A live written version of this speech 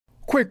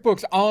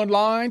QuickBooks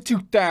Online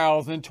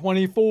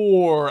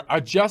 2024,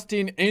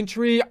 adjusting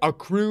entry,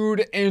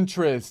 accrued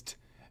interest.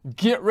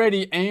 Get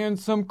ready and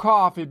some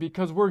coffee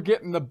because we're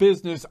getting the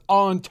business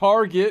on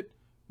target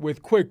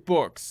with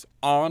QuickBooks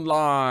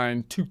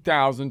Online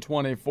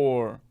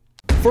 2024.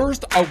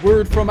 First, a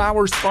word from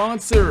our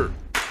sponsor.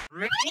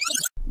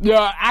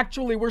 Yeah,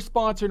 actually, we're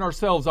sponsoring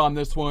ourselves on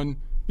this one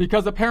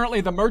because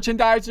apparently the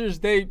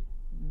merchandisers, they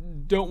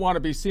don't want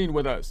to be seen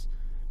with us.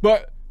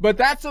 But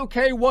that's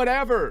okay,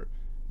 whatever.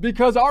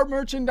 Because our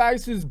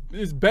merchandise is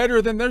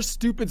better than their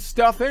stupid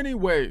stuff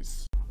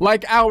anyways.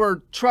 Like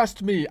our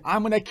Trust Me,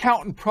 I'm an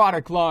Accountant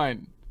product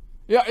line.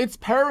 Yeah, it's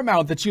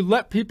paramount that you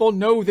let people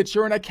know that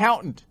you're an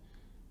accountant.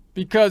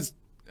 Because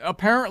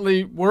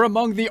apparently we're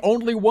among the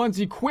only ones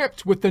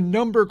equipped with the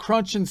number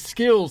crunching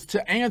skills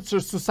to answer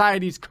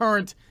society's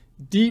current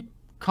deep,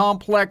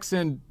 complex,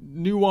 and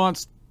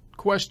nuanced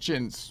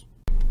questions.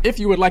 If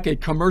you would like a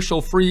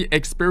commercial-free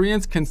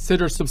experience,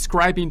 consider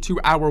subscribing to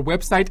our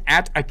website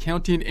at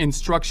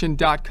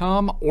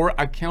accountinginstruction.com or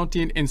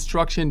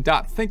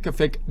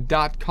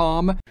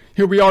accountinginstruction.thinkific.com.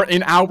 Here we are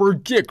in our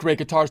Get Great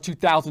Guitars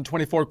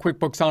 2024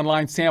 QuickBooks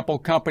Online sample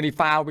company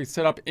file we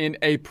set up in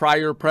a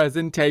prior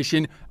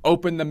presentation.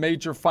 Open the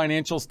major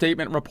financial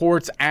statement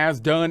reports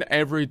as done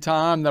every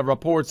time. The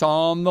report's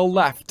on the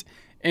left.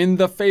 In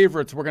the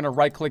favorites, we're going to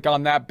right-click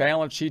on that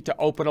balance sheet to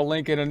open a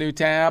link in a new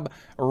tab.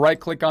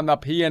 Right-click on the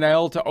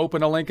P&L to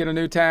open a link in a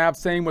new tab.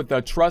 Same with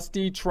the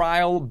trustee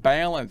trial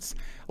balance.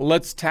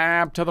 Let's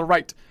tab to the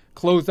right.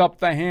 Close up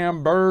the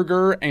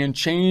hamburger and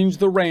change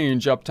the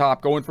range up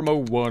top. Going from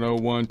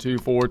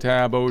 010124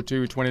 tab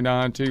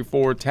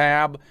 022924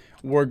 tab.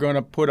 We're going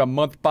to put a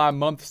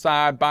month-by-month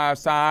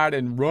side-by-side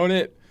and run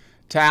it.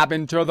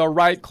 Tabbing to the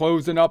right,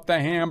 closing up the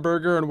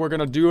hamburger, and we're going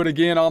to do it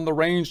again on the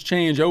range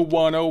change.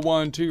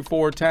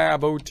 010124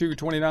 tab,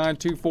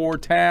 022924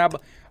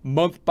 tab,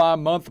 month by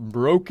month,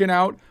 broken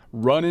out,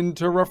 running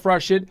to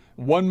refresh it.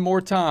 One more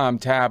time,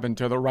 tabbing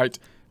to the right,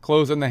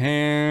 closing the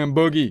ham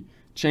boogie,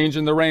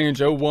 changing the range.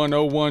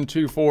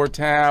 010124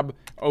 tab,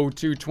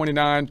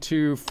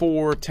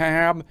 022924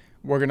 tab.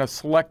 We're going to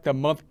select the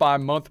month by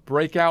month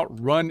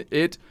breakout, run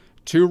it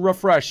to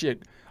refresh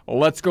it.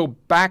 Let's go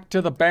back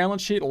to the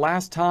balance sheet.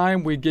 Last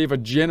time we gave a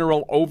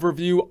general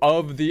overview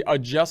of the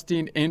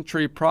adjusting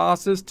entry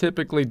process,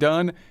 typically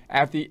done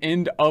at the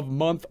end of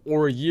month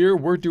or year.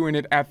 We're doing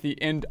it at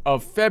the end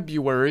of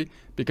February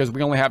because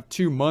we only have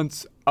 2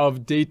 months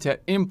of data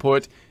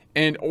input.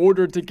 In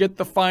order to get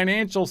the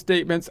financial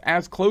statements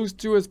as close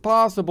to as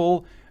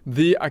possible,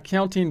 the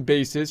accounting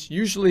basis,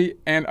 usually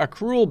an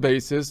accrual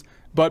basis,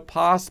 but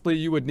possibly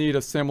you would need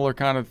a similar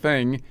kind of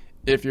thing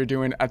if you're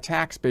doing a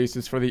tax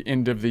basis for the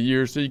end of the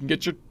year so you can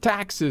get your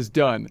taxes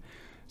done.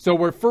 So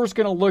we're first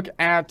going to look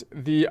at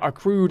the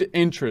accrued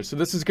interest. So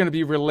this is going to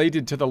be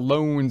related to the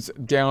loans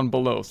down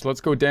below. So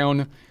let's go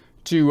down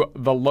to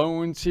the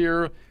loans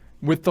here.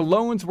 With the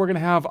loans, we're going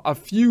to have a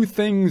few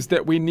things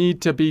that we need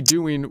to be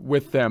doing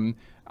with them.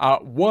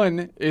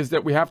 One is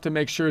that we have to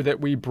make sure that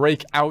we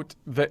break out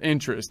the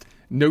interest.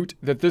 Note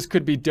that this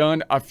could be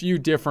done a few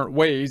different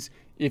ways.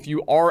 If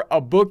you are a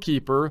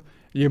bookkeeper,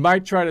 you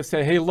might try to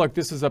say, hey, look,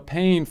 this is a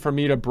pain for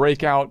me to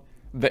break out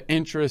the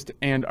interest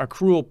and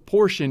accrual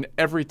portion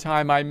every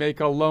time I make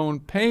a loan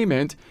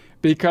payment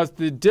because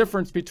the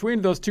difference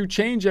between those two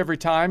change every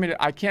time and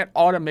I can't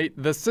automate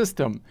the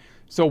system.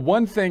 So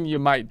one thing you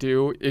might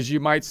do is you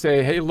might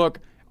say, hey, look,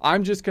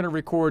 I'm just going to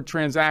record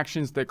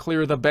transactions that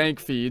clear the bank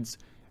feeds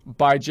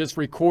by just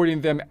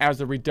recording them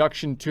as a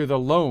reduction to the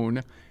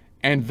loan.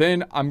 And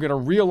then I'm going to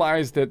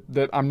realize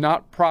that I'm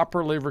not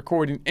properly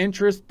recording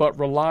interest, but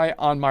rely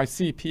on my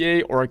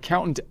CPA or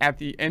accountant at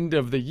the end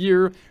of the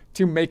year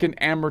to make an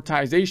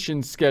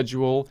amortization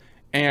schedule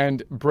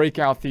and break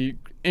out the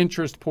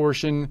interest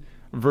portion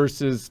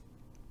versus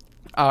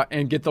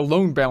and get the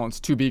loan balance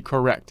to be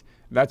correct.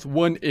 That's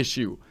one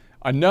issue.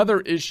 Another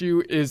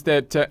issue is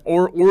that,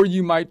 or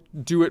you might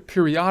do it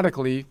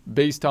periodically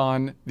based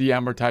on the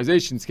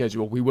amortization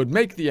schedule. We would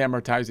make the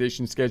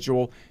amortization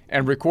schedule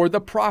and record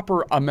the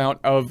proper amount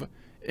of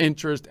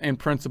interest and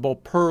principal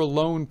per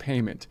loan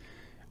payment.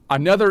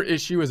 Another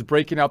issue is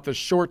breaking out the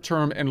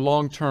short-term and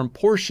long-term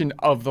portion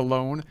of the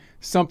loan,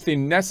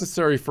 something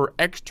necessary for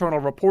external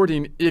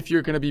reporting if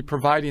you're going to be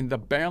providing the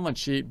balance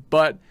sheet,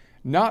 but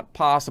not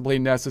possibly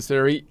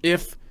necessary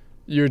if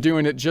you're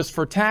doing it just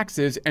for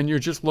taxes and you're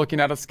just looking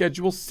at a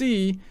Schedule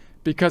C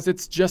because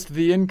it's just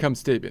the income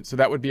statement. So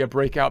that would be a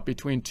breakout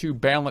between two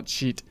balance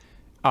sheet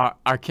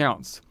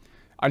accounts.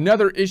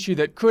 Another issue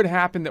that could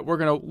happen that we're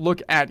going to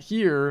look at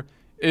here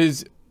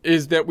is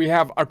that we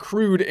have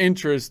accrued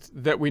interest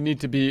that we need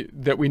to be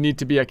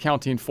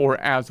accounting for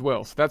as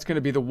well. So that's going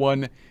to be the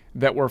one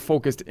that we're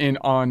focused in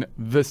on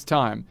this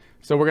time.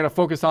 So we're going to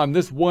focus on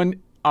this one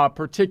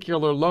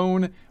particular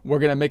loan. We're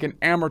going to make an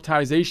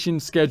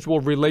amortization schedule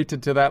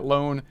related to that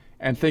loan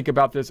and think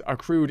about this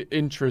accrued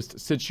interest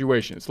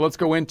situation. So let's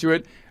go into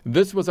it.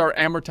 This was our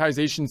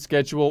amortization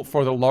schedule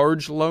for the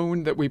large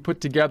loan that we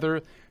put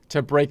together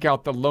to break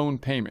out the loan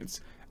payments.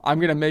 I'm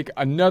going to make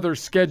another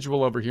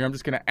schedule over here. I'm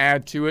just going to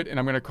add to it, and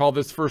I'm going to call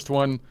this first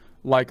one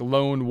like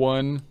loan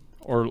 1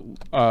 or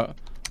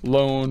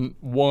loan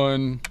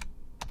 1,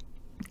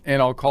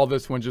 and I'll call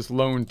this one just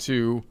loan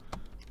 2,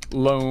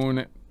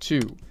 loan 2.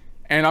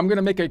 And I'm going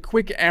to make a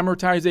quick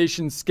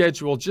amortization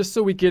schedule just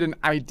so we get an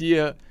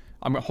idea.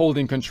 I'm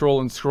holding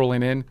control and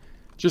scrolling in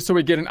just so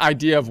we get an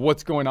idea of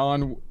what's going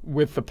on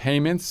with the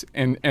payments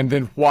and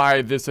then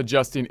why this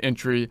adjusting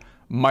entry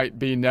might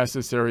be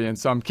necessary in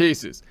some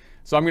cases.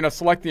 So I'm going to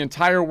select the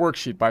entire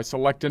worksheet by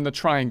selecting the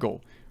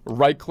triangle,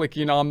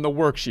 right-clicking on the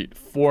worksheet,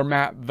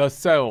 format the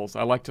cells.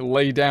 I like to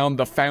lay down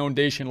the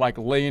foundation like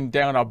laying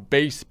down a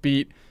bass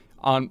beat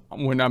on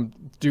when I'm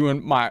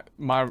doing my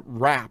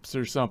raps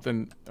or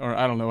something, or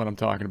I don't know what I'm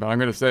talking about. I'm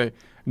going to say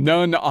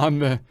none on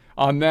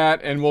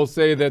that, and we'll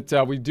say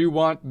that we do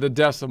want the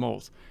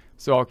decimals.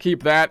 So I'll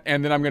keep that,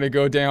 and then I'm going to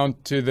go down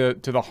to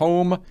the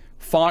home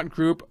font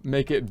group,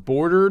 make it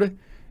bordered,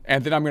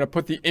 and then I'm going to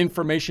put the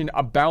information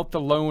about the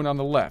loan on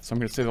the left. So I'm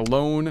going to say the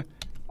loan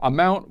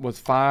amount was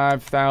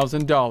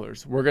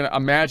 $5,000. We're going to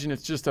imagine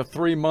it's just a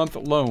 3-month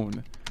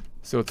loan,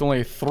 so it's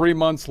only 3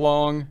 months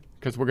long,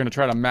 because we're going to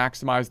try to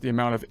maximize the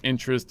amount of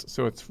interest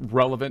so it's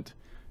relevant.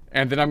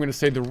 And then I'm going to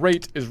say the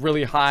rate is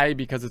really high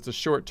because it's a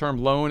short-term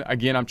loan.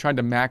 Again, I'm trying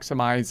to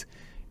maximize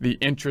the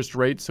interest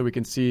rate so we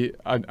can see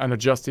an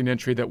adjusting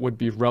entry that would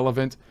be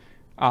relevant.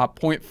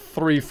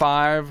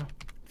 0.35,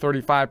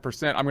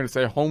 35%. I'm going to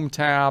say home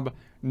tab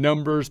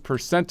numbers,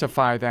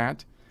 percentify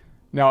that.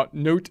 Now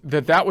note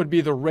that that would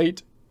be the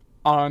rate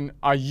on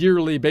a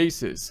yearly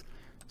basis.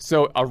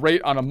 So a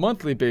rate on a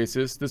monthly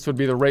basis, this would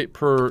be the rate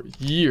per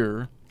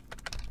year.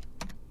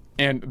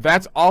 And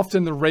that's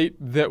often the rate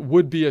that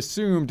would be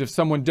assumed if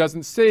someone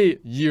doesn't say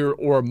year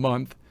or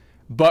month,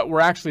 but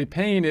we're actually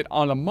paying it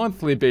on a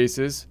monthly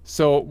basis.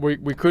 So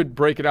we could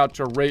break it out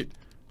to rate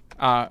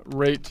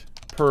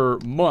per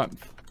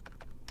month,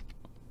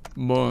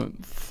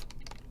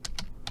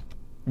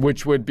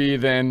 which would be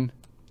then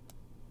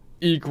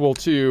equal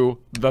to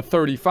the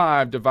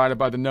 35 divided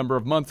by the number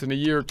of months in a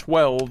year,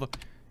 12.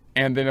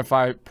 And then if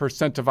I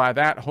percentify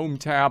that, home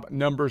tab,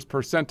 numbers,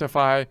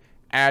 percentify,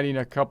 adding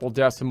a couple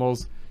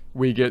decimals,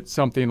 we get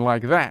something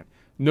like that.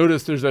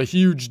 Notice there's a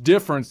huge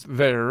difference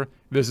there.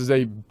 This is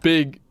a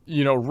big,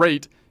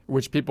 rate,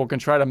 which people can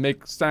try to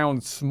make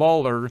sound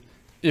smaller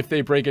if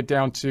they break it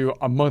down to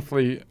a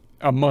monthly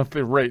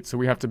rate. So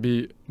we have to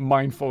be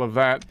mindful of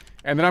that.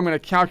 And then I'm going to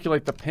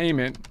calculate the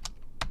payment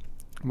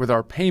with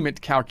our payment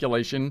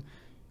calculation.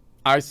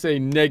 I say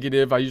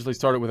negative. I usually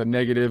start it with a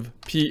negative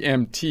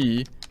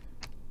PMT.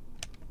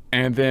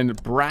 And then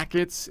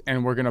brackets,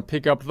 and we're going to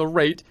pick up the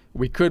rate.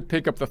 We could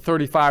pick up the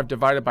 35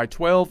 divided by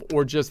 12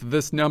 or just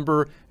this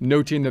number,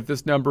 noting that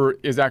this number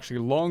is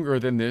actually longer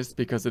than this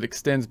because it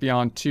extends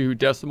beyond 2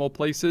 decimal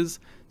places.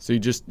 So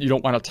you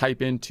don't want to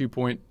type in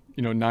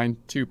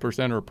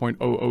 2.92% or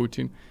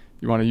 0.002.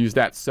 You want to use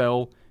that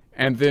cell.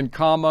 And then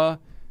comma,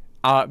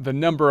 the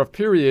number of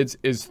periods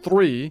is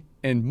 3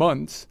 in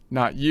months,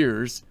 not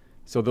years.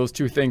 So those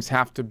two things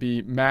have to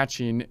be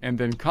matching. And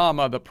then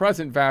comma, the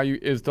present value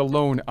is the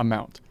loan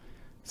amount.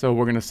 So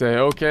we're going to say,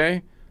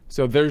 okay,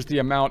 so there's the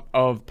amount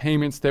of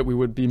payments that we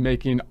would be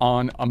making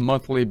on a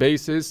monthly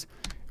basis.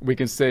 We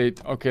can say,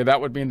 okay, that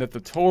would mean that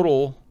the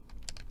total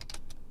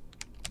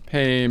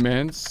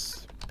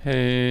payments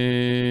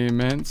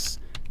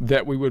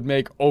that we would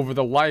make over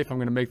the life, I'm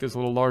going to make this a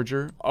little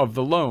larger, of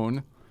the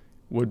loan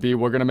would be,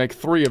 we're going to make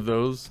 3 of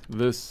those,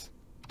 this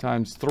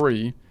times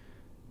 3.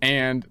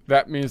 And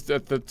that means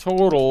that the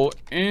total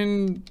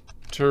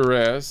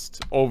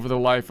interest over the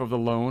life of the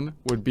loan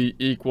would be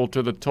equal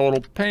to the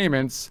total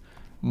payments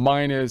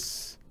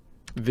minus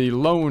the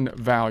loan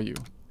value.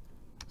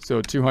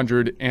 So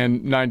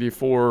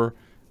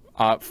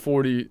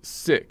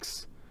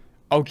 294.46.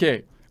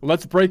 Okay,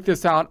 let's break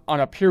this out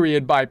on a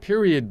period by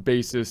period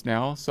basis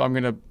now. So I'm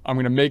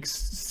gonna make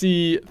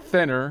C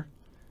thinner,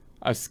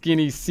 a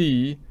skinny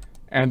C,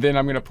 and then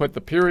I'm gonna put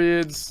the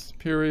periods,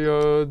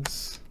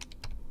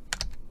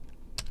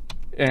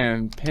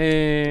 and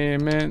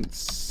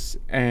payments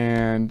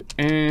and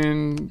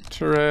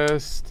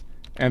interest,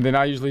 and then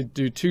I usually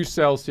do 2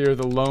 cells here,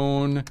 the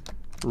loan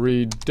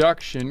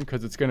reduction,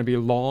 because it's going to be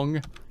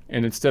long,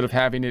 and instead of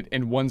having it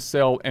in 1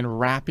 cell and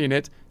wrapping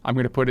it, I'm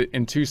going to put it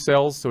in 2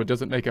 cells so it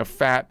doesn't make a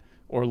fat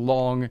or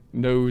long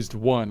nosed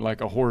one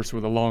like a horse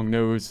with a long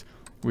nose.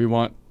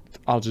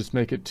 I'll just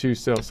make it 2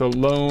 cells. So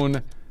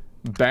loan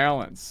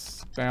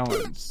balance.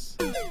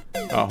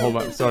 Hold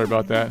on, sorry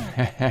about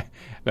that.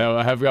 Now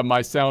I have got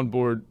my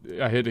soundboard.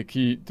 I hit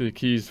the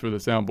keys for the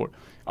soundboard.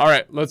 All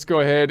right, let's go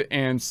ahead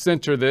and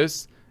center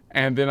this,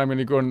 and then I'm going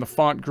to go in the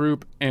font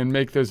group and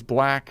make this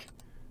black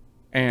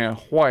and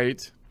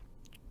white,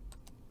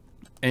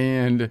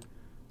 and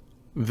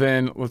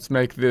then let's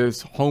make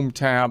this home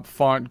tab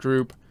font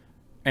group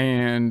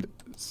and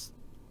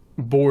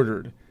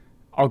bordered.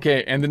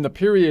 Okay, and then the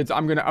periods,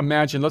 I'm going to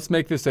imagine, let's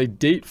make this a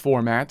date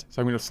format.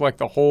 So I'm going to select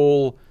the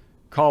whole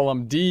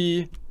column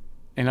D,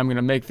 and I'm going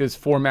to make this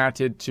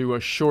formatted to a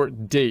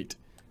short date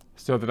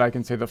so that I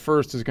can say the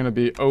first is going to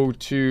be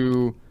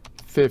 02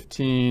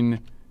 15,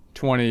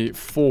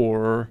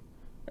 24,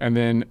 and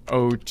then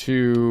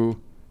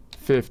 02,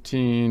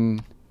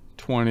 15,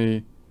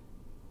 20,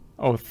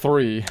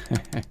 03,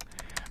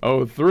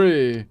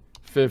 03,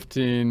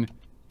 15,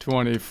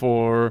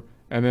 24,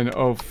 and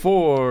then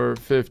 04,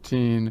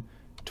 15,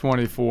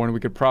 24, and we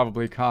could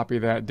probably copy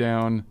that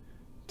down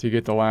to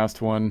get the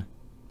last one,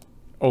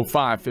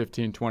 05,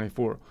 15,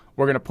 24.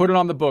 We're going to put it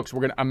on the books.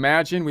 We're going to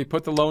imagine we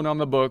put the loan on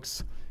the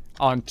books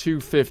on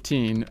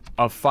 2/15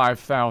 of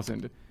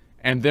 5,000,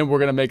 and then we're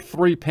going to make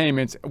 3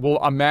 payments.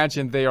 We'll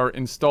imagine they are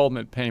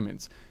installment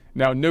payments.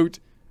 Now note,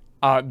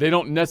 they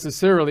don't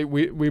necessarily,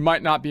 we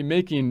might not be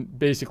making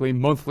basically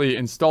monthly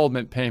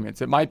installment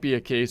payments. It might be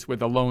a case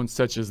with a loan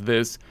such as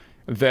this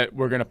that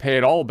we're going to pay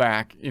it all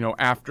back, you know,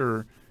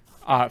 after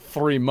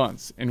 3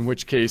 months, in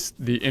which case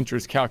the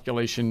interest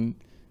calculation,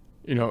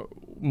 you know,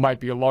 might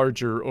be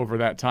larger over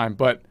that time.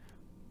 But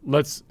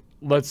let's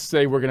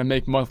say we're going to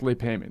make monthly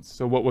payments.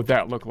 So what would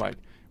that look like?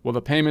 Well,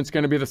 the payment's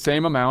going to be the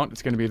same amount.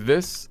 It's going to be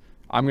this.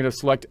 I'm going to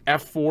select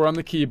F4 on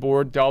the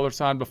keyboard,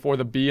 $ before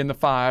the B and the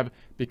 5,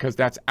 because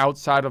that's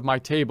outside of my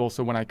table.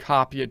 So when I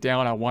copy it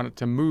down, I want it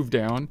to move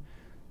down.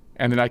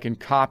 And then I can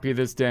copy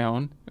this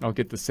down, and I'll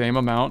get the same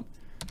amount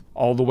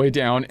all the way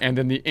down. And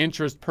then the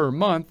interest per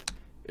month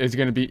is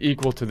going to be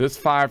equal to this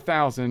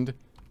 5,000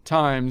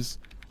 times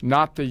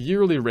not the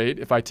yearly rate.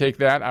 If I take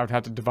that, I would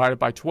have to divide it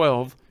by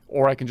 12,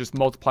 or I can just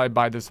multiply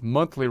by this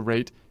monthly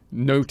rate,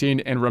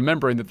 noting and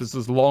remembering that this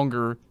is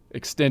longer,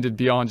 extended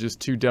beyond just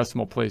 2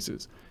 decimal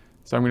places.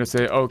 So I'm going to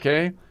say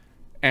okay,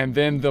 and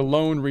then the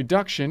loan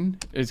reduction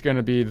is going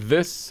to be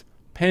this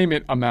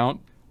payment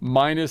amount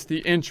minus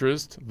the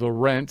interest, the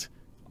rent,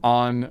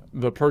 on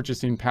the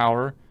purchasing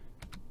power,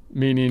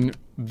 meaning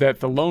that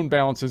the loan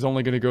balance is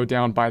only going to go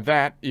down by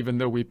that, even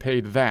though we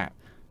paid that.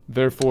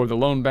 Therefore, the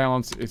loan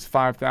balance is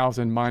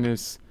 5,000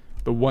 minus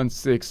the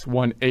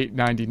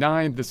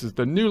 1,618.99. This is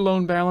the new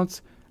loan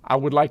balance. I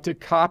would like to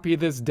copy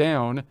this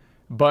down,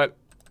 but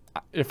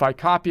if I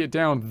copy it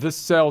down, this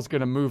cell is going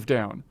to move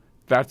down.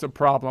 That's a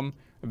problem.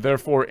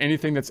 Therefore,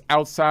 anything that's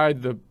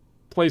outside the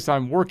place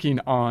I'm working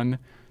on,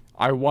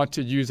 I want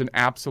to use an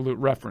absolute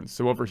reference.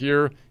 So over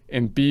here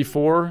in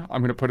B4,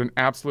 I'm going to put an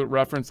absolute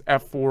reference,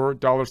 F4,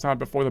 $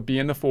 before the B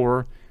and the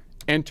 4,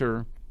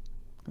 enter.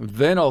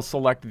 Then I'll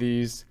select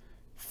these,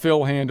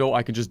 fill handle.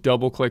 I can just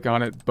double click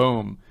on it,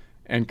 boom,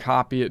 and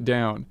copy it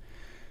down.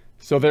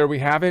 So there we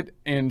have it.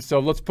 And so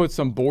let's put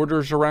some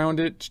borders around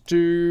it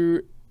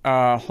to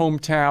home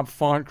tab,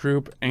 font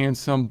group, and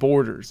some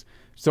borders.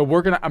 So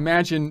we're going to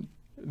imagine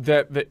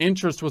that the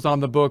interest was on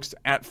the books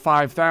at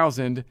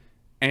 5,000,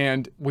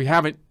 and we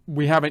haven't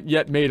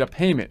yet made a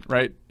payment,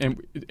 right?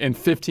 And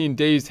 15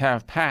 days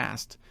have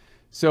passed.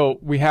 So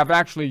we have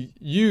actually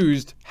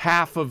used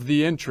half of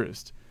the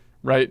interest,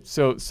 right?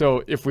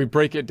 So if we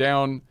break it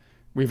down,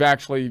 we've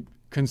actually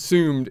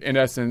consumed, in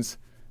essence,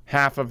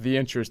 half of the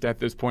interest at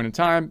this point in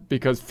time,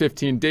 because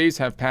 15 days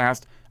have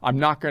passed. I'm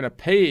not going to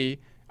pay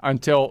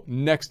until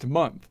next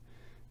month.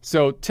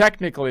 So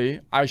technically,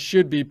 I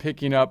should be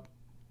picking up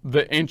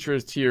the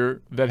interest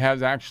here that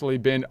has actually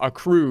been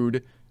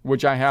accrued,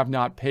 which I have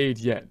not paid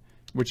yet,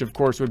 which of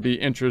course would be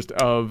interest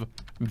of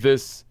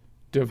this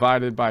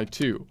divided by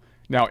 2.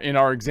 Now, in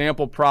our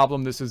example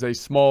problem, this is a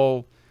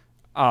small,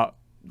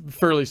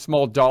 fairly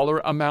small dollar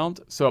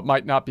amount, so it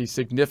might not be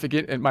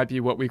significant. It might be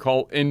what we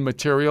call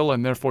immaterial,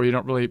 and therefore you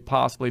don't really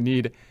possibly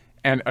need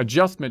an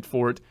adjustment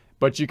for it.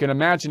 But you can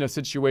imagine a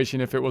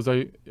situation if it was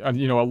a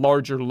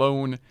larger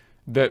loan,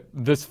 that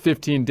this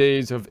 15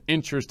 days of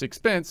interest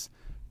expense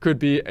could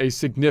be a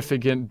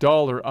significant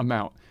dollar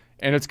amount.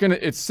 And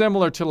it's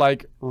similar to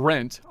like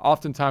rent.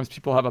 Oftentimes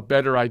people have a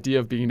better idea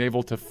of being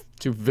able to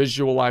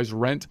visualize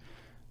rent.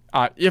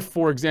 If,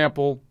 for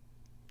example,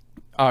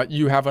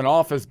 you have an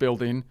office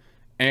building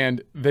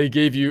and they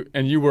gave you,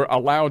 and you were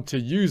allowed to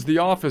use the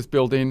office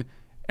building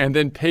and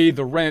then pay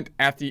the rent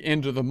at the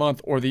end of the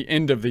month or the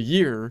end of the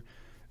year,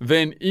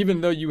 then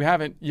even though you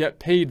haven't yet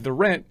paid the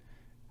rent,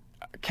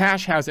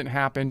 cash hasn't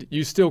happened,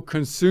 you still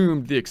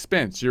consumed the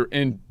expense.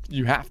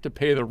 You have to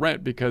pay the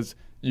rent because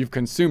you've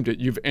consumed it,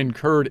 you've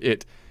incurred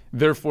it.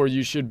 Therefore,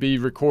 you should be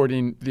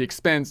recording the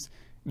expense.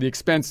 The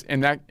expense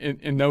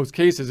in those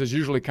cases is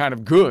usually kind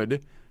of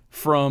good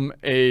from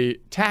a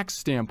tax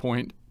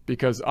standpoint,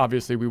 because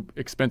obviously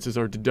expenses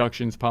are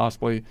deductions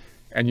possibly,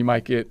 and you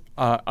might get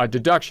a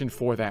deduction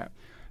for that.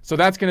 So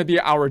that's going to be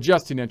our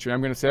adjusting entry.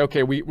 I'm going to say,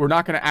 okay, we're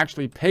not going to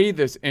actually pay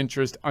this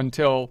interest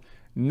until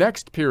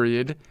next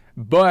period,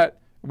 but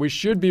we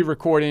should be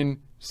recording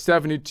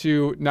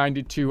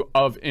 72.92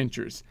 of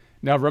interest.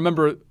 Now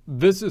remember,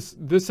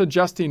 this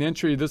adjusting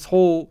entry, this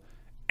whole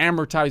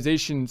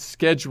amortization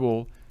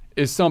schedule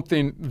is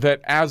something that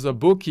as a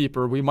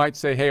bookkeeper, we might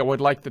say, hey, I would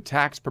like the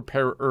tax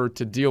preparer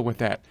to deal with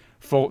that.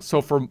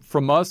 So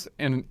from us,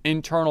 in an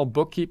internal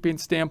bookkeeping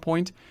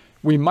standpoint,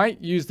 we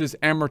might use this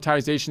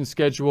amortization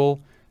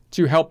schedule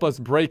to help us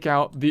break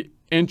out the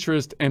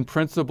interest and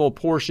principal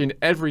portion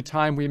every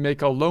time we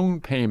make a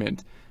loan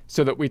payment,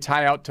 so that we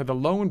tie out to the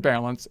loan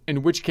balance,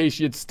 in which case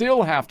you'd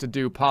still have to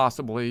do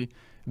possibly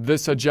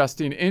this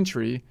adjusting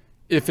entry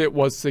if it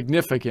was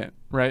significant,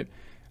 right?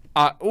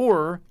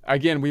 Or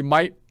again, we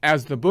might,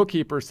 as the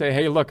bookkeeper, say,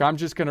 hey, look, I'm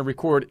just going to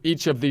record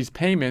each of these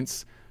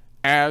payments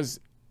as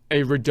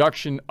a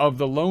reduction of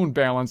the loan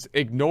balance,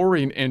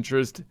 ignoring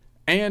interest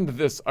and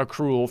this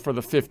accrual for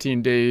the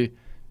 15-day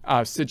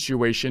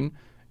situation.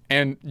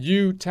 And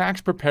you,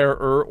 tax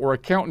preparer or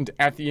accountant,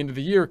 at the end of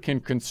the year can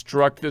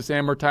construct this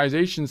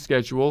amortization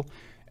schedule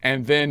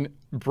and then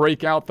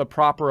break out the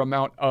proper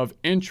amount of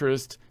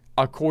interest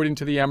according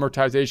to the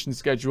amortization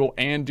schedule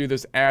and do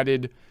this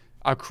added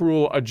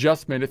accrual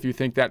adjustment if you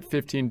think that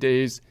 15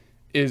 days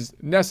is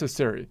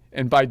necessary.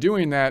 And by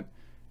doing that,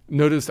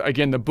 notice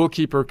again, the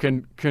bookkeeper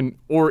can,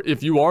 or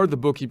if you are the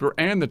bookkeeper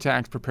and the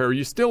tax preparer,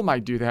 you still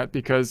might do that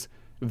because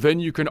then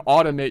you can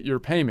automate your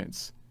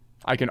payments.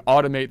 I can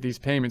automate these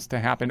payments to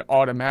happen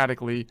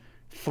automatically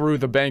through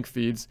the bank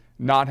feeds,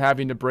 not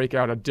having to break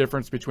out a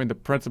difference between the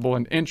principal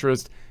and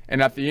interest.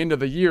 And at the end of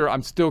the year,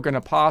 I'm still going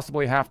to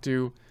possibly have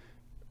to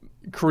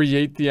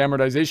create the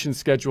amortization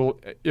schedule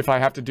if I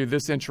have to do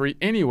this entry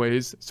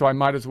anyways. So I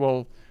might as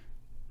well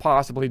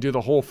possibly do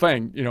the whole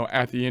thing,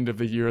 at the end of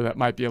the year. That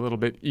might be a little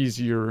bit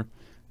easier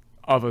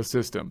of a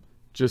system,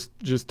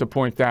 just to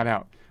point that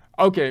out.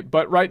 Okay,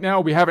 but right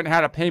now we haven't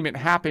had a payment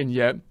happen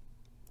yet.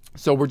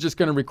 So we're just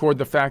going to record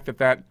the fact that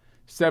that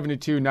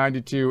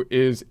 $72.92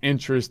 is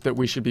interest that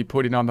we should be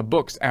putting on the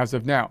books as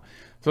of now.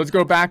 So let's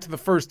go back to the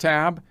first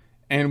tab,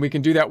 and we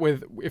can do that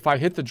with, if I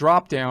hit the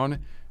drop down,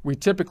 we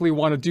typically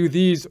want to do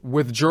these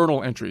with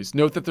journal entries.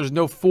 Note that there's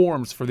no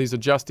forms for these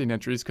adjusting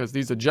entries because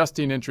these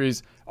adjusting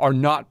entries are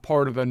not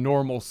part of the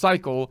normal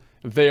cycle.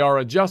 They are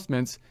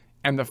adjustments,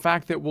 and the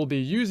fact that we'll be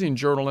using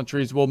journal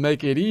entries will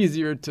make it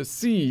easier to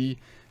see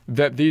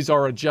that these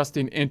are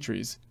adjusting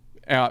entries.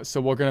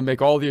 So we're going to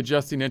make all the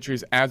adjusting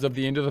entries as of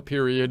the end of the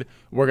period.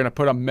 We're going to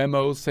put a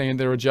memo saying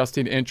they're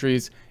adjusting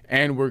entries,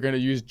 and we're going to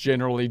use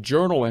generally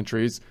journal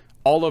entries.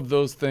 All of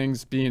those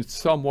things being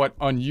somewhat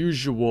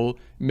unusual,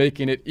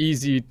 making it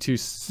easy to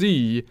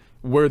see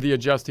where the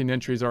adjusting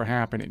entries are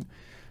happening.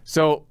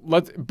 So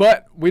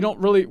but we don't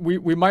really,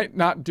 we might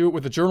not do it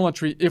with a journal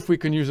entry. If we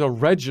can use a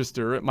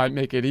register, it might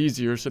make it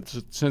easier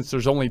since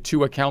there's only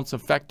 2 accounts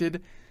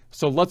affected.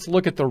 So let's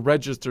look at the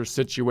register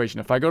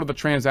situation. If I go to the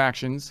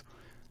transactions,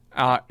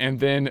 and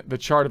then the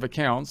chart of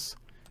accounts,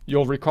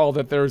 you'll recall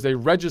that there's a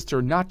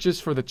register not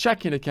just for the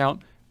checking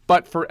account,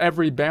 but for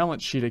every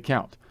balance sheet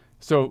account.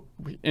 So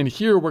in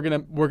here, we're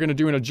gonna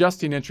do an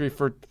adjusting entry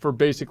for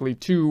basically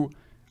 2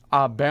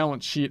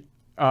 balance sheet.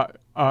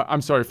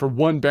 For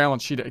 1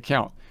 balance sheet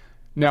account.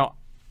 Now,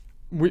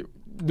 we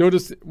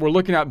notice we're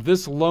looking at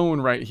this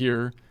loan right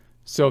here.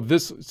 So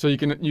you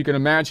can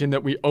imagine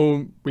that we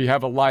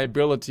have a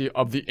liability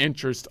of the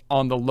interest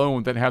on the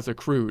loan that has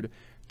accrued.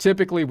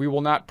 Typically, we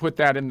will not put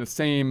that in the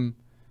same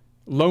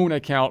loan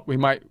account. We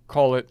might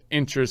call it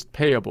interest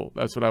payable.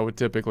 That's what I would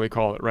typically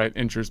call it, right?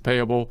 Interest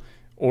payable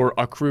or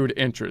accrued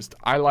interest.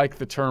 I like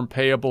the term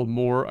payable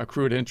more.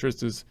 Accrued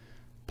interest is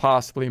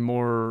possibly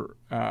more,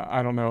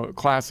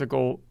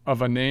 classical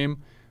of a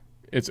name.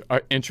 It's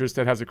interest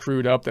that has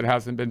accrued up that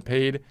hasn't been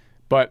paid.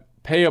 But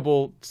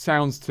payable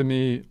sounds to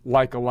me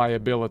like a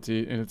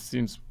liability, and it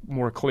seems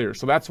more clear.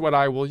 So that's what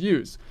I will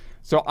use.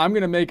 So I'm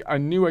going to make a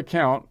new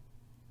account,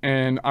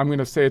 and I'm going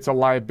to say it's a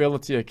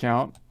liability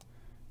account.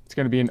 It's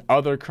going to be an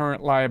other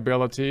current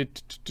liability.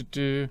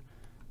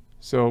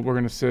 So we're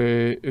going to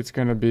say it's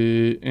going to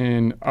be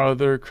in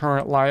other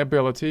current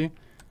liability,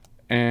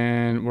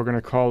 and we're going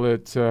to call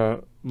it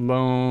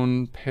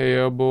loan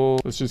payable.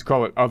 Let's just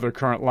call it other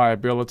current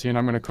liability, and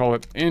I'm going to call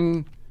it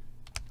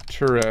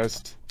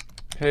interest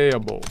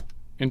payable.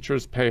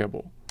 Interest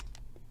payable.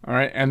 All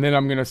right, and then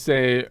I'm going to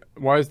say,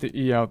 why is the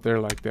E out there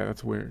like that?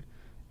 That's weird.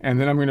 And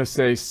then I'm going to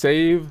say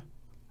save.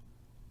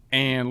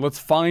 And let's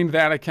find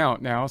that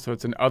account now. So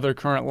it's an other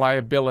current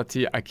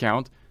liability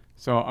account.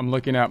 So I'm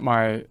looking at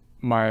my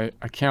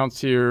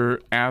accounts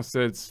here,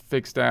 assets,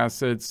 fixed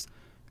assets,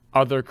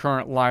 other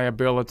current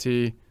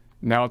liability.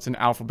 Now it's in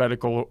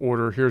alphabetical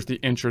order. Here's the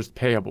interest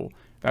payable.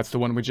 That's the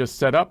one we just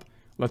set up.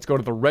 Let's go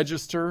to the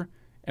register.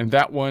 And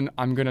that one,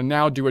 I'm going to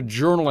now do a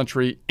journal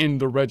entry in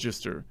the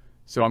register.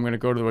 So I'm going to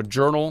go to a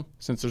journal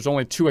since there's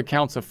only 2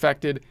 accounts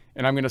affected.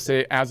 And I'm going to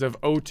say as of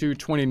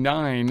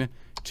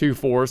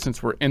 02/29/24,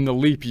 since we're in the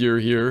leap year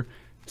here.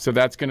 So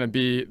that's going to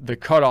be the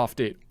cutoff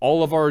date.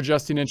 All of our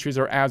adjusting entries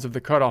are as of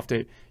the cutoff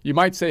date. You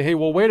might say, hey,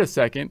 well, wait a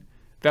second.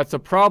 That's a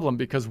problem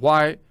because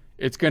why?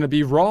 It's going to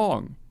be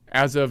wrong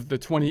as of the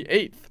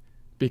 28th.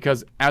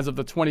 Because as of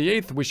the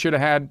 28th, we should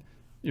have had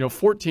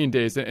 14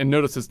 days. And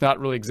notice it's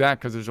not really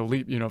exact because there's a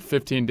leap,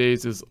 15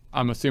 days is,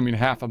 I'm assuming,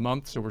 half a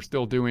month. So we're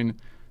still doing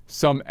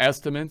some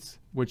estimates,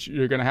 which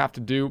you're going to have to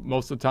do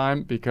most of the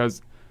time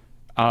because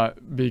we're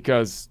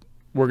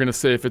going to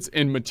say if it's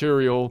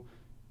immaterial,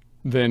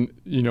 then,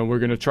 we're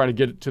going to try to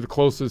get it to the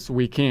closest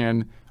we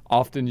can,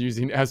 often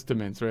using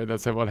estimates, right?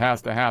 That's what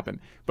has to happen.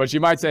 But you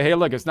might say, hey,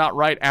 look, it's not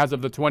right as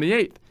of the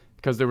 28th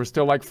because there were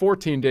still like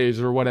 14 days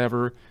or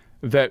whatever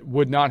that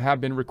would not have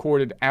been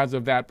recorded as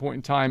of that point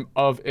in time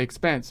of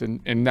expense.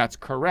 And that's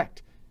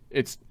correct.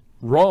 It's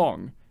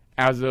wrong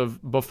as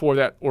of before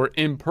that, or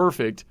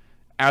imperfect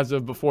as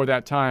of before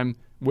that time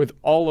with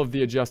all of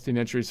the adjusting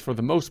entries for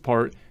the most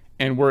part,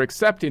 and we're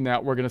accepting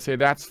that. We're going to say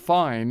that's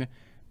fine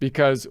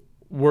because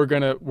we're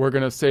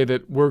gonna say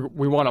that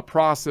we want a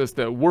process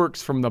that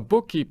works from the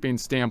bookkeeping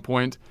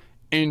standpoint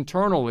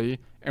internally,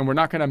 and we're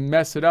not going to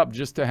mess it up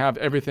just to have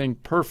everything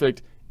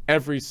perfect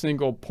every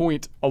single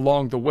point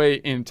along the way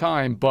in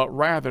time, but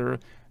rather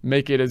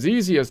make it as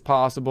easy as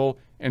possible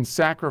and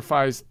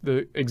sacrifice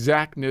the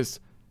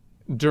exactness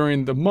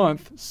during the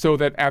month so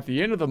that at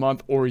the end of the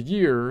month or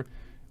year,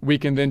 we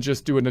can then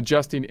just do an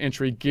adjusting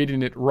entry,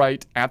 getting it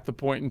right at the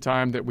point in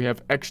time that we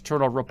have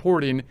external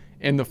reporting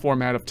in the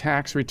format of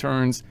tax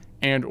returns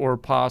and or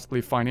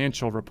possibly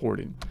financial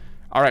reporting.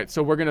 All right,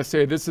 so we're going to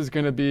say this is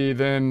going to be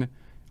then,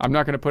 I'm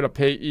not going to put a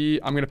payee,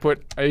 I'm going to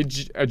put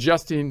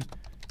adjusting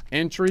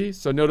entry.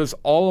 So notice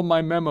all of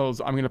my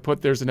memos, I'm going to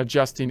put there's an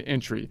adjusting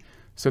entry.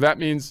 So that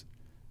means,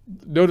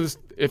 notice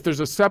if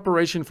there's a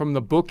separation from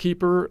the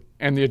bookkeeper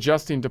and the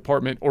adjusting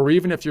department, or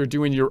even if you're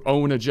doing your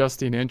own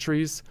adjusting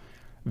entries,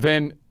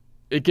 then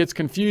it gets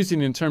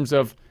confusing in terms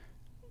of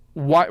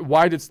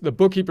why did the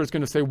bookkeeper is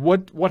going to say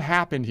what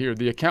happened here?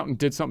 The accountant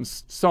did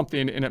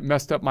something and it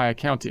messed up my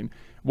accounting.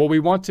 Well, we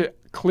want to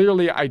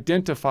clearly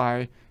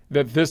identify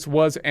that this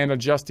was an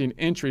adjusting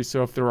entry.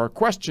 So if there are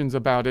questions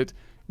about it,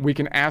 we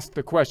can ask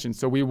the question.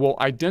 So we will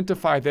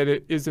identify that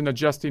it is an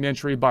adjusting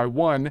entry by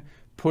 1,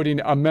 putting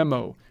a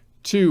memo,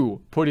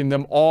 2, putting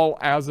them all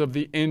as of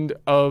the end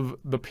of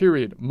the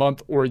period,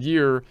 month or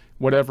year,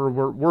 whatever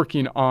we're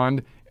working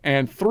on,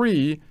 and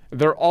 3,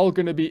 they're all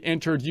going to be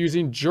entered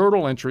using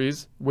journal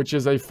entries, which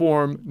is a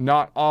form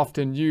not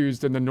often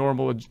used in the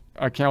normal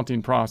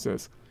accounting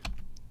process.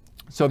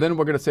 So then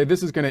we're going to say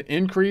this is going to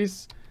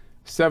increase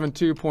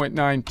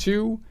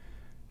 72.92,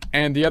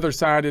 and the other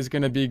side is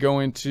going to be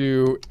going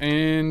to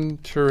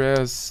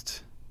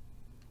interest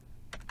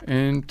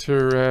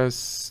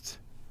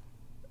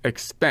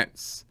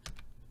expense.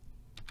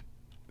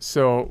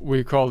 So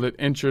we called it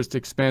interest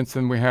expense,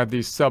 and we have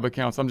these sub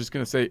accounts. I'm just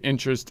going to say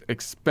interest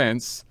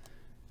expense.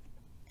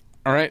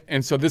 All right,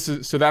 and so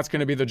that's going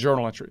to be the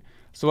journal entry.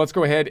 So let's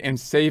go ahead and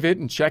save it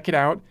and check it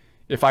out.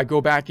 If I go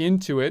back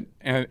into it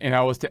and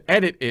I was to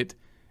edit it,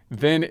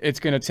 then it's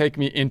going to take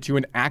me into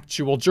an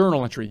actual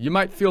journal entry. You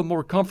might feel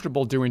more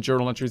comfortable doing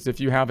journal entries if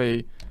you have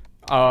a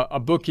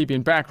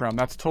bookkeeping background.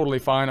 That's totally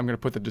fine. I'm going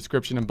to put the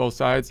description on both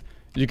sides.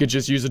 You could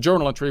just use a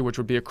journal entry, which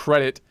would be a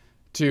credit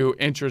to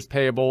interest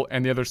payable,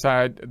 and the other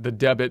side, the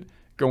debit,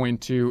 going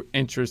to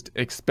interest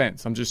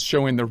expense. I'm just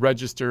showing the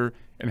register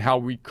and how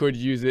we could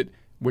use it,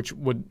 which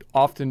would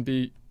often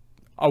be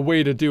a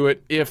way to do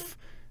it if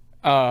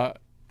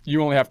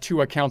you only have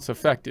 2 accounts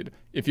affected.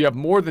 If you have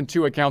more than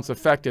 2 accounts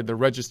affected, the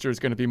register is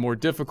going to be more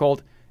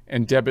difficult,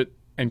 and debit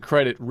and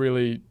credit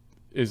really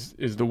is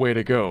the way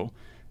to go.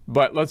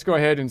 But let's go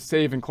ahead and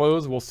save and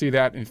close. We'll see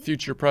that in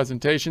future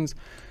presentations.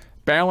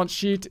 Balance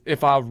sheet,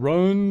 if I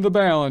run the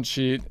balance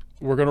sheet,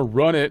 we're going to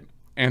run it,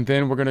 and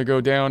then we're going to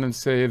go down and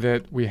say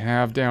that we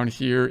have down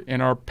here in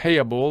our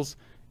payables,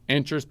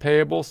 interest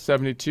payable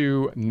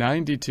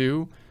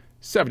 7292.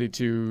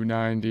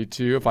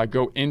 If I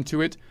go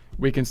into it,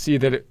 we can see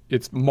that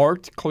it's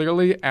marked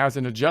clearly as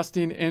an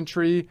adjusting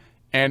entry,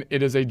 and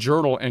it is a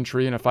journal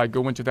entry. And if I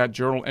go into that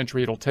journal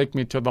entry, it'll take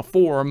me to the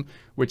form,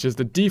 which is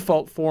the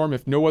default form,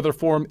 if no other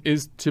form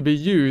is to be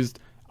used,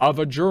 of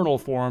a journal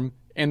form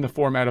in the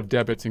format of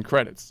debits and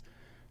credits.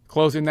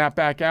 Closing that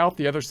back out,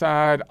 the other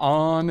side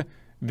on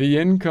the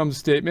income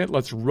statement,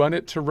 let's run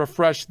it to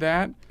refresh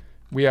that.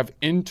 We have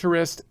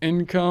interest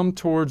income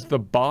towards the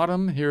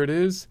bottom. Here it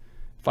is.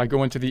 If I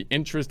go into the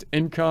interest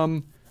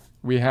income,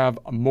 we have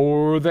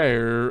more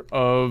there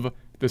of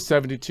the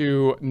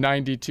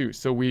 7292.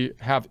 So we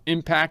have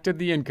impacted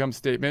the income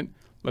statement.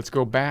 Let's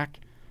go back.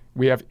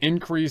 We have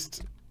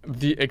increased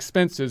the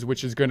expenses,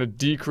 which is going to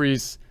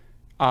decrease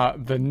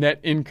the net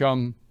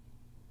income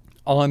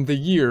on the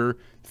year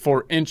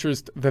for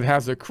interest that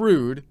has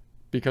accrued,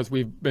 because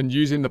we've been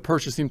using the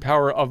purchasing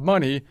power of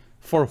money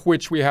for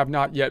which we have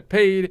not yet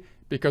paid,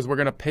 because we're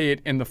going to pay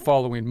it in the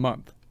following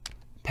month,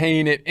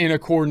 paying it in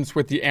accordance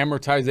with the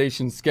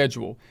amortization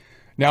schedule.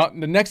 Now,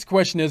 the next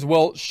question is,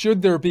 well,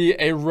 should there be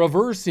a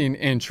reversing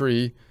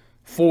entry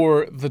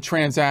for the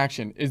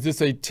transaction? Is this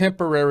a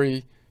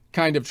temporary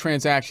kind of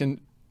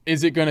transaction?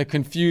 Is it going to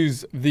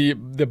confuse the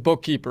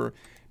bookkeeper?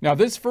 Now,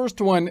 this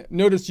first one,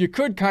 notice you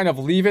could kind of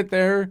leave it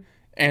there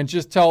and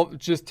just tell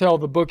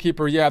the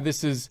bookkeeper, yeah,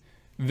 this is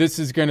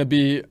going to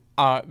be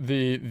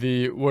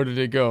where did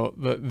it go?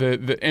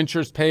 The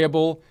interest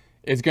payable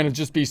is going to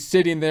just be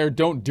sitting there.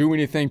 Don't do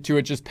anything to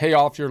it. Just pay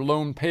off your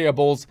loan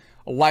payables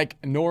like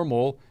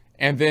normal.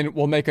 And then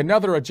we'll make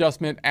another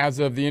adjustment as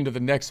of the end of the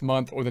next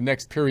month or the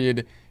next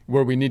period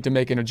where we need to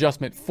make an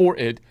adjustment for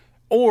it.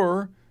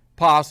 Or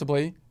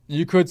possibly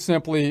you could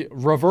simply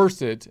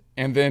reverse it,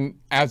 and then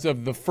as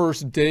of the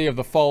first day of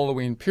the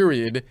following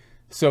period,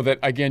 so that,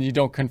 again, you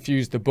don't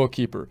confuse the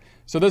bookkeeper.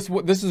 So this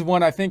is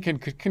one I think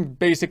can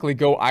basically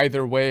go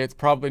either way. It's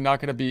probably not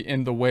going to be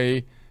in the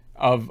way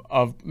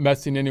of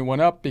messing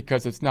anyone up,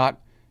 because it's not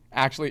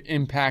actually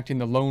impacting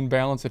the loan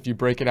balance if you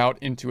break it out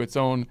into its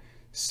own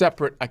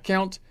separate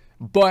account,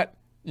 but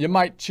you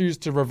might choose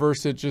to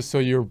reverse it just so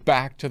you're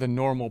back to the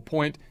normal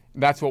point.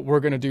 That's what we're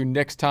going to do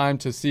next time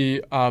to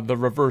see the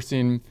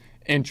reversing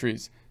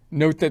entries.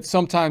 Note that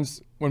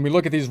sometimes when we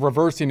look at these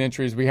reversing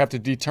entries, we have to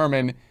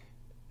determine,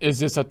 is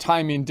this a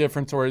timing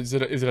difference, or is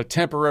it a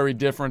temporary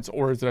difference,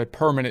 or is it a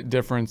permanent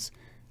difference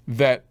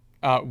that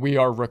we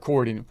are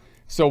recording?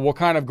 So we'll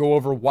kind of go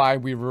over why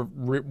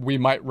we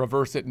might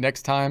reverse it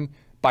next time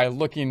by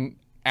looking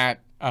at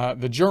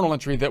the journal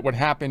entry that would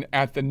happen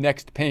at the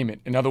next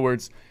payment. In other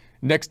words,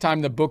 next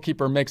time the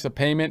bookkeeper makes a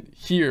payment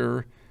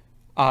here,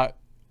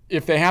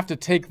 if they have to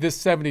take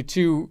this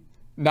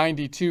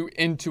 $72.92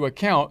 into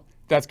account,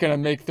 that's going to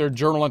make their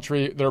journal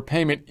entry, their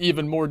payment,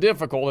 even more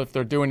difficult if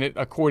they're doing it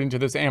according to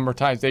this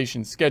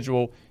amortization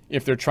schedule,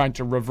 if they're trying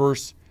to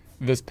reverse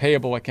this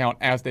payable account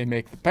as they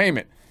make the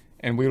payment.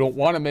 And we don't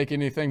want to make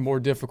anything more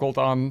difficult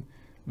on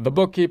the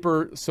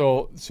bookkeeper,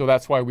 so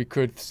that's why we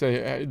could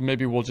say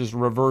maybe we'll just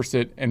reverse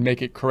it and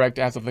make it correct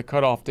as of the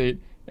cutoff date,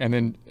 and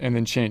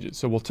then change it.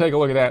 So we'll take a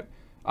look at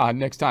that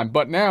next time.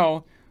 But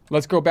now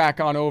let's go back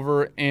on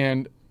over,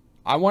 and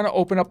I want to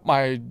open up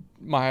my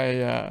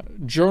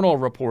journal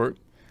report.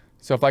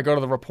 So if I go to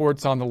the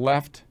reports on the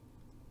left,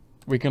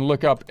 we can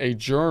look up a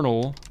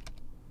journal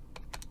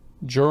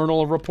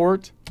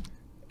report.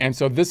 And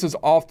so this is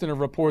often a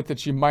report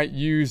that you might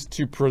use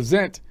to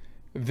present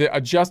the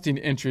adjusting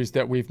entries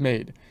that we've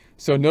made.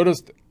 So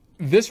notice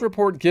this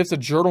report gives a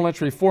journal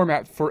entry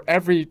format for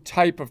every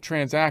type of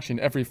transaction,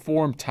 every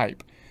form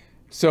type.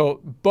 So,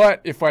 but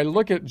if I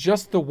look at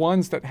just the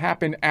ones that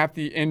happen at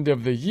the end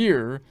of the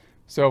year,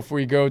 so if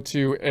we go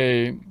to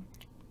a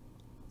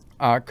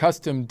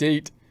custom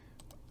date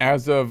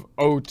as of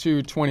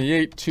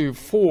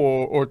 02/28/24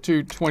 or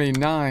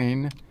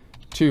 2/29/24,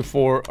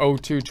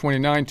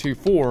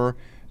 02/29/24,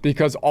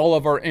 because all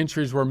of our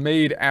entries were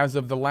made as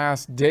of the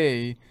last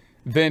day,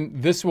 then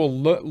this will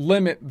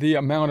limit the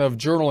amount of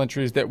journal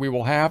entries that we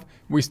will have.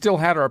 We still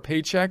had our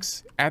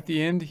paychecks at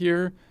the end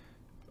here,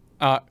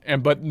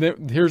 but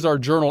here's our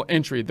journal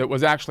entry that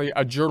was actually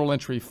a journal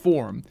entry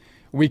form.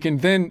 We can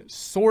then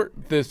sort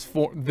this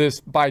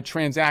by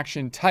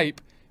transaction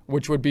type,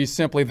 which would be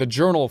simply the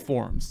journal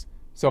forms.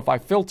 So if I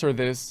filter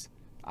this,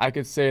 I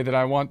could say that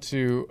I want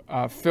to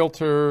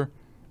filter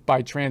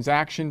by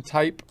transaction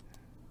type,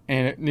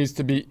 and it needs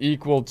to be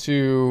equal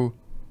to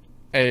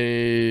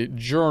a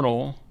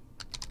journal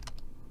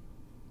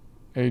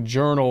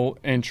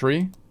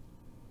entry.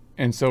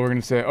 And so we're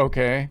going to say,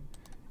 okay.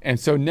 And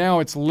so now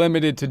it's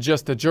limited to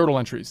just the journal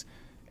entries.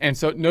 And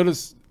so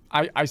notice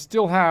I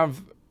still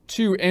have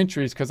two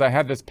entries because I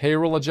had this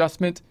payroll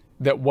adjustment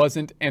that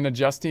wasn't an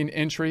adjusting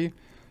entry.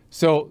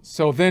 So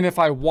then if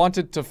I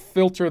wanted to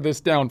filter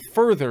this down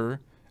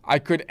further, I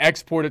could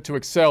export it to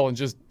Excel and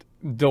just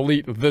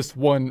delete this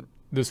one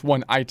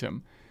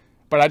item.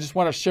 But I just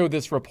want to show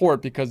this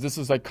report because this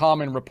is a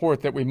common report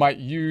that we might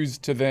use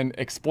to then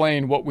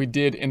explain what we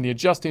did in the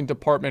adjusting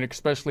department,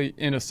 especially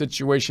in a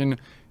situation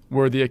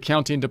where the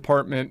accounting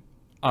department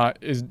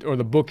or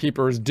the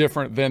bookkeeper is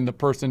different than the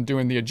person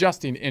doing the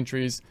adjusting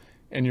entries.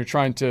 And you're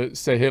trying to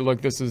say, hey,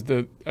 look, this is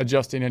the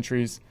adjusting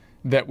entries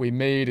that we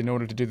made in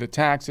order to do the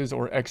taxes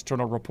or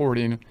external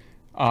reporting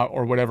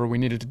or whatever we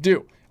needed to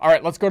do. All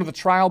right, let's go to the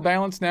trial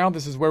balance now.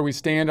 This is where we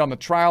stand on the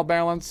trial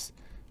balance.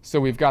 So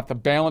we've got the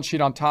balance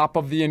sheet on top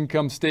of the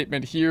income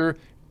statement here.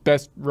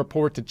 Best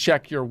report to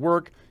check your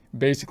work.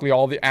 Basically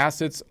all the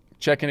assets,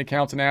 checking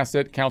accounts an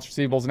asset, accounts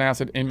receivables an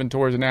asset,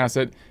 inventory is an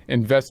asset,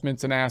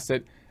 investments an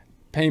asset,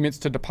 payments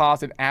to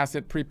deposit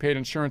asset, prepaid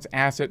insurance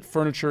asset,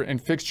 furniture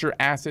and fixture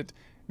asset,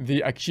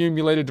 the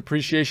accumulated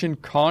depreciation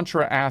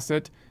contra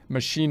asset,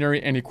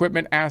 machinery and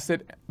equipment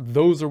asset.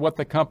 Those are what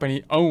the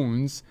company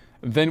owns.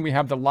 Then we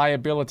have the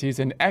liabilities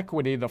and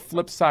equity, the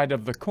flip side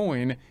of the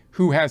coin.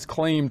 Who has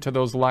claim to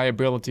those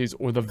liabilities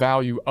or the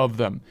value of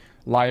them?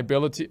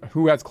 Liability,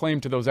 who has claim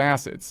to those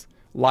assets?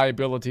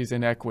 Liabilities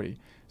and equity.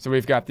 So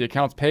we've got the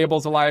accounts payable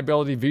as a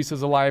liability, Visa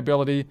as a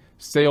liability,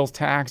 sales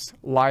tax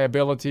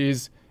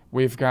liabilities.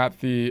 We've got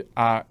the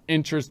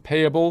interest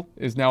payable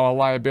is now a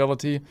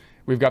liability.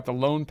 We've got the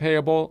loan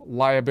payable,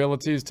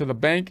 liabilities to the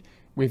bank.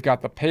 We've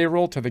got the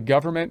payroll to the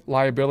government,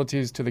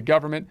 liabilities to the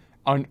government,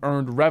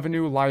 unearned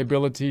revenue,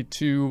 liability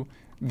to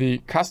the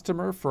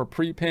customer for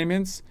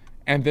prepayments.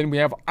 And then we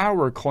have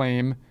our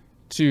claim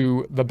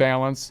to the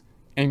balance,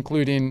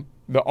 including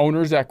the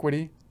owner's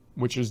equity,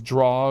 which is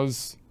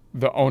draws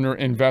the owner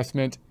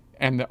investment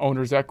and the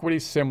owner's equity,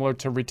 similar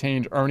to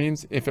retained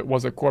earnings if it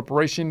was a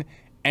corporation,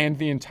 and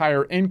the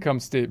entire income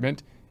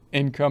statement,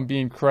 income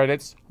being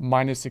credits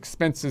minus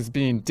expenses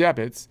being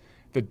debits,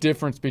 the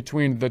difference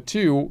between the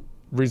two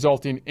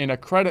resulting in a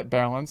credit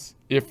balance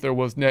if there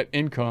was net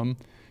income,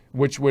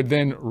 which would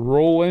then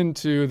roll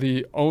into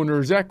the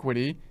owner's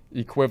equity,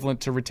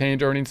 equivalent to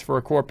retained earnings for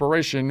a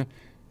corporation.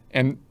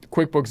 And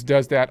QuickBooks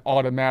does that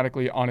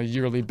automatically on a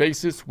yearly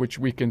basis, which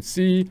we can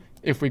see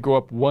if we go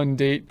up one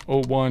date,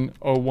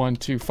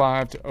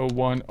 01/01/25 to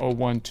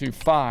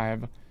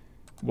 01/01/25.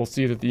 We'll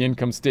see that the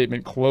income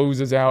statement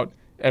closes out,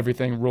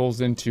 everything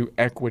rolls into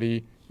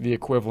equity, the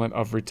equivalent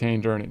of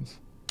retained earnings.